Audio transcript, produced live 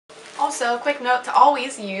Also, quick note to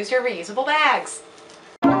always use your reusable bags.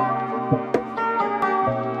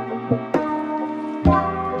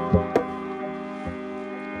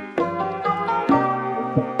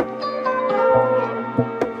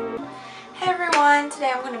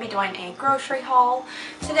 Today I'm going to be doing a grocery haul.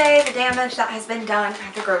 Today the damage that has been done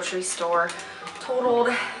at the grocery store totaled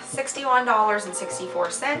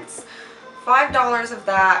 $61.64. $5 of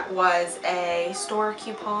that was a store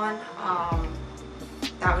coupon.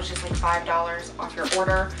 That was just like $5 off your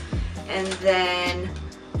order. And then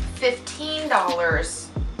 $15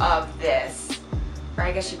 of this, or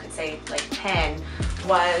I guess you could say like 10,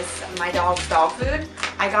 was my dog's dog food.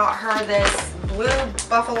 I got her this blue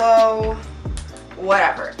buffalo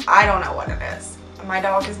whatever. I don't know what it is. My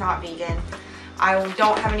dog is not vegan. I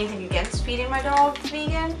don't have anything against feeding my dog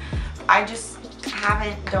vegan. I just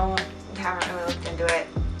haven't really looked into it.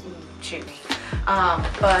 Shoot me.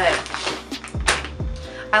 But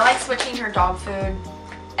I like switching her dog food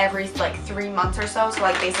every like 3 months or so. So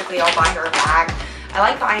like basically I'll buy her a bag. I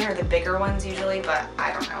like buying her the bigger ones usually, but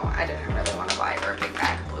I don't know. I didn't really want to buy her a big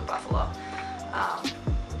bag of Blue Buffalo.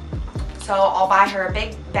 So I'll buy her a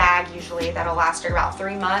big bag usually that'll last her about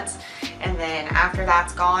 3 months, and then after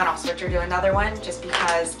that's gone I'll switch her to another one, just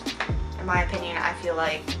because in my opinion I feel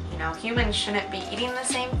like, you know, humans shouldn't be eating the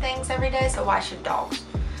same things every day, so why should dogs?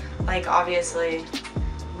 Like obviously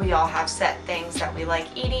we all have set things that we like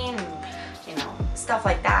eating and, you know, stuff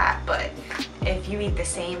like that, but if you eat the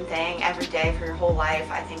same thing every day for your whole life,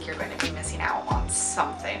 I think you're going to be missing out on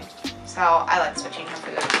something. So I like switching her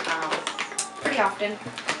food pretty often.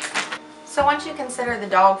 So once you consider the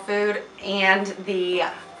dog food and the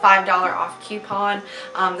 $5 off coupon,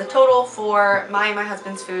 the total for my and my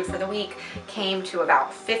husband's food for the week came to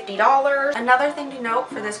about $50. Another thing to note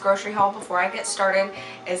for this grocery haul before I get started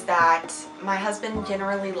is that my husband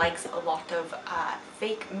generally likes a lot of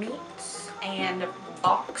fake meats and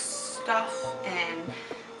box stuff and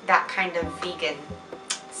that kind of vegan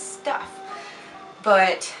stuff.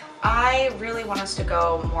 But I really want us to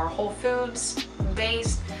go more Whole Foods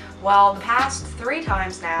based. Well, the past 3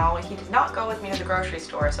 times now, he did not go with me to the grocery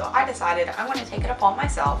store, so I decided I want to take it upon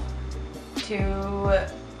myself to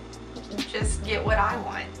just get what I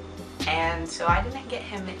want. And so I didn't get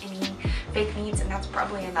him any fake meats, and that's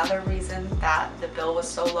probably another reason that the bill was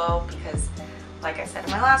so low, because like I said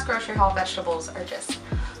in my last grocery haul, vegetables are just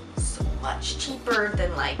so much cheaper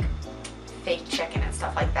than like fake chicken and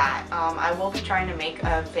stuff like that. I will be trying to make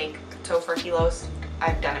a fake topher kilos.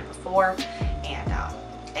 I've done it before, and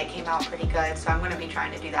it came out pretty good, so I'm going to be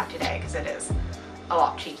trying to do that today because it is a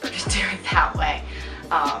lot cheaper to do it that way,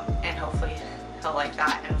 and hopefully he'll like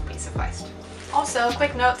that and be sufficed. Also, a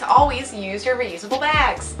quick note to always use your reusable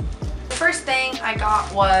bags. The first thing I got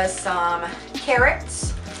was some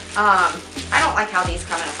carrots. I don't like how these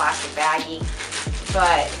come in a plastic baggie,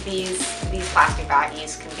 but these plastic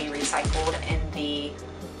baggies can be recycled in the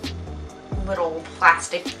little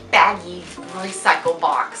plastic baggie recycle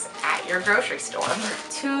box at your grocery store.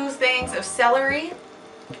 2 things of celery.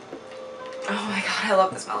 Oh my god, I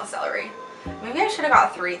love the smell of celery. Maybe I should have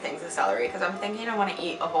got 3 things of celery because I'm thinking I want to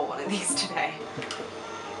eat a whole one of these today.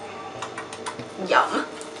 Yum.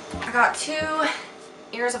 I got 2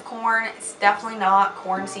 ears of corn. It's definitely not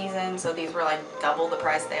corn season, so these were like double the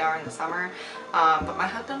price they are in the summer. But my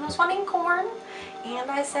husband was wanting corn, and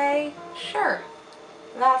I say, sure.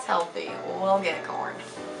 That's healthy. We'll get corn.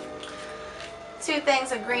 2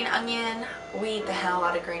 things of green onion. We eat the hell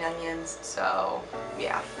out of green onions, so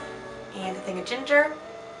yeah. And a thing of ginger.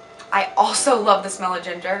 I also love the smell of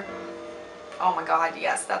ginger. Oh my god,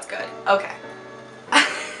 yes, that's good. Okay.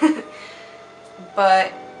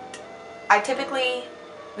 But I typically,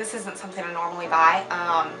 this isn't something I normally buy.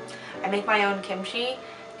 I make my own kimchi,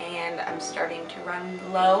 and I'm starting to run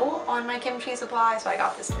low on my kimchi supply, so I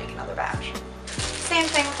got this to make another batch. Same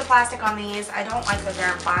thing with the plastic on these. I don't like that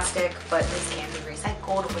they're in plastic, but this can be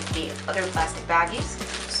recycled with the other plastic baggies.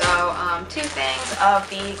 So 2 things of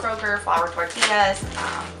the Kroger flour tortillas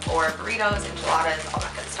or burritos, enchiladas, all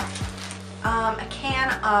that good stuff. A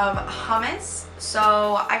can of hummus.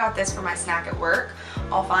 So I got this for my snack at work.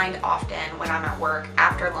 I'll find often when I'm at work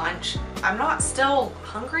after lunch, I'm not still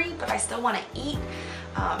hungry, but I still want to eat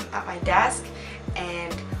at my desk.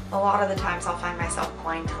 And a lot of the times I'll find myself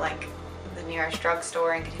going to like the nearest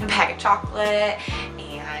drugstore and getting a bag of chocolate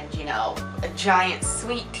and, you know, a giant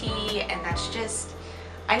sweet tea, and that's just,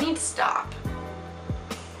 I need to stop.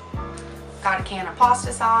 Got a can of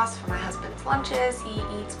pasta sauce for my husband's lunches. He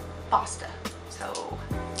eats pasta, so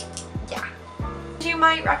yeah. You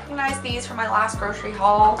might recognize these from my last grocery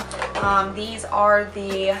haul. These are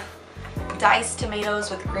the diced tomatoes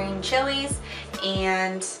with green chilies,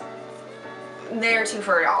 and they're 2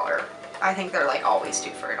 for $1. I think they're like always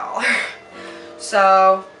 2 for $1.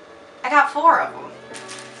 So I got 4 of them.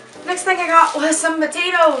 Next thing I got was some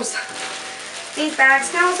potatoes. These bags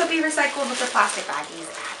can also be recycled with the plastic baggies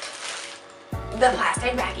at the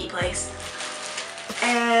plastic baggie place.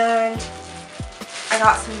 And I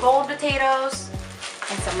got some gold potatoes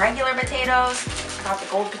and some regular potatoes. I got the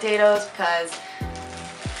gold potatoes because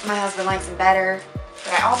my husband likes them better.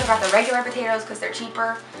 But I also got the regular potatoes because they're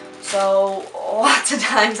cheaper. So lots of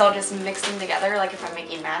times I'll just mix them together. Like if I'm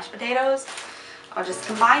making mashed potatoes, I'll just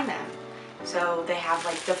combine them. So they have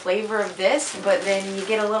like the flavor of this, but then you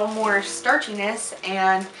get a little more starchiness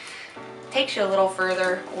and takes you a little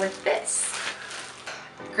further with this.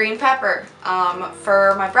 Green pepper.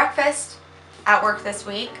 For my breakfast at work this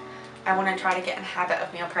week, I want to try to get in the habit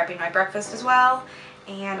of meal prepping my breakfast as well.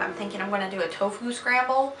 And I'm thinking I'm going to do a tofu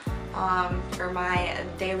scramble for my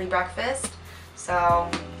daily breakfast. So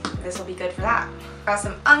this will be good for that. Got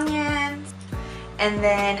some onions. And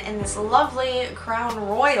then in this lovely Crown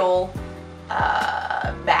Royal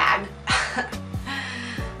bag,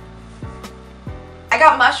 I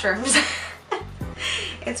got mushrooms.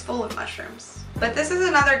 It's full of mushrooms. But this is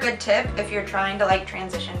another good tip if you're trying to like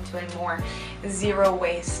transition to a more zero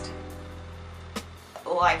waste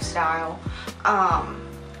lifestyle.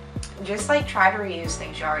 Just like try to reuse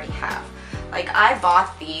things you already have. Like I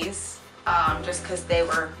bought these just because they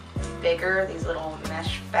were bigger, these little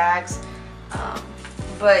mesh bags.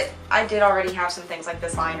 But I did already have some things like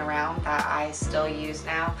this lying around that I still use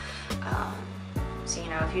now. So you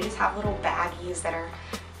know, if you just have little baggies that are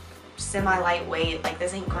semi-lightweight, like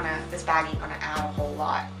this bag ain't gonna add a whole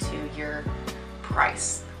lot to your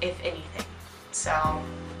price, if anything. So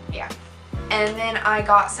yeah. And then I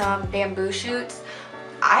got some bamboo shoots.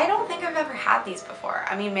 I don't think I've ever had these before.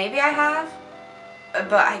 I mean, maybe I have,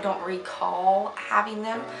 but I don't recall having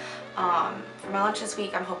them. For my lunch this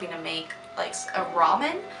week, I'm hoping to make like a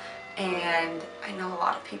ramen, and I know a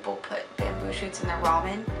lot of people put bamboo shoots in their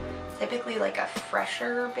ramen. Typically like a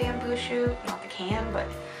fresher bamboo shoot, not the can, but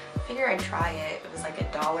I figure I'd try it. It was like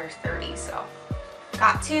 $1.30, so.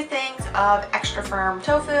 Got 2 things of extra firm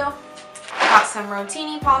tofu. Got some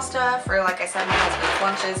rotini pasta for, like I said, my husband's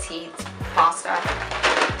lunches. He eats pasta.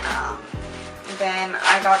 Then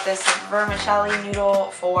I got this vermicelli noodle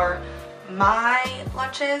for my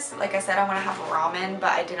lunches. Like I said, I want to have ramen,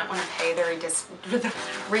 but I didn't want to pay the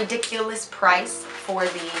ridiculous price for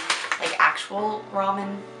the like actual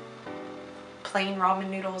ramen, plain ramen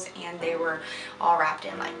noodles, and they were all wrapped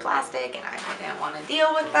in like plastic, and I didn't want to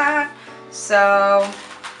deal with that. So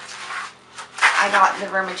I got the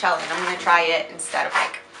vermicelli, and I'm going to try it instead of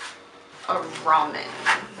like a ramen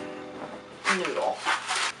noodle.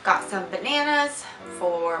 Got some bananas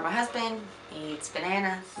for my husband. He eats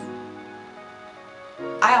bananas.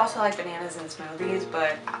 I also like bananas in smoothies,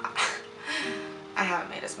 but I haven't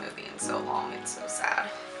made a smoothie in so long. It's so sad.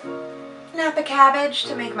 Napa cabbage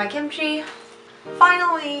to make my kimchi.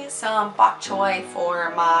 Finally, some bok choy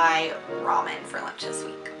for my ramen for lunch this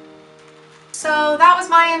week. So that was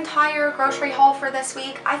my entire grocery haul for this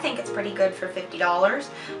week. I think it's pretty good for $50.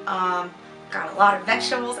 Got a lot of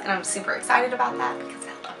vegetables, and I'm super excited about that because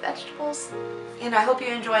I love vegetables. And I hope you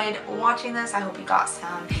enjoyed watching this. I hope you got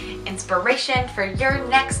some inspiration for your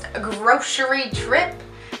next grocery trip.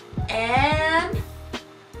 And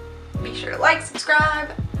be sure to like, subscribe,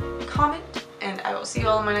 comment, and I will see you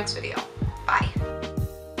all in my next video. Bye.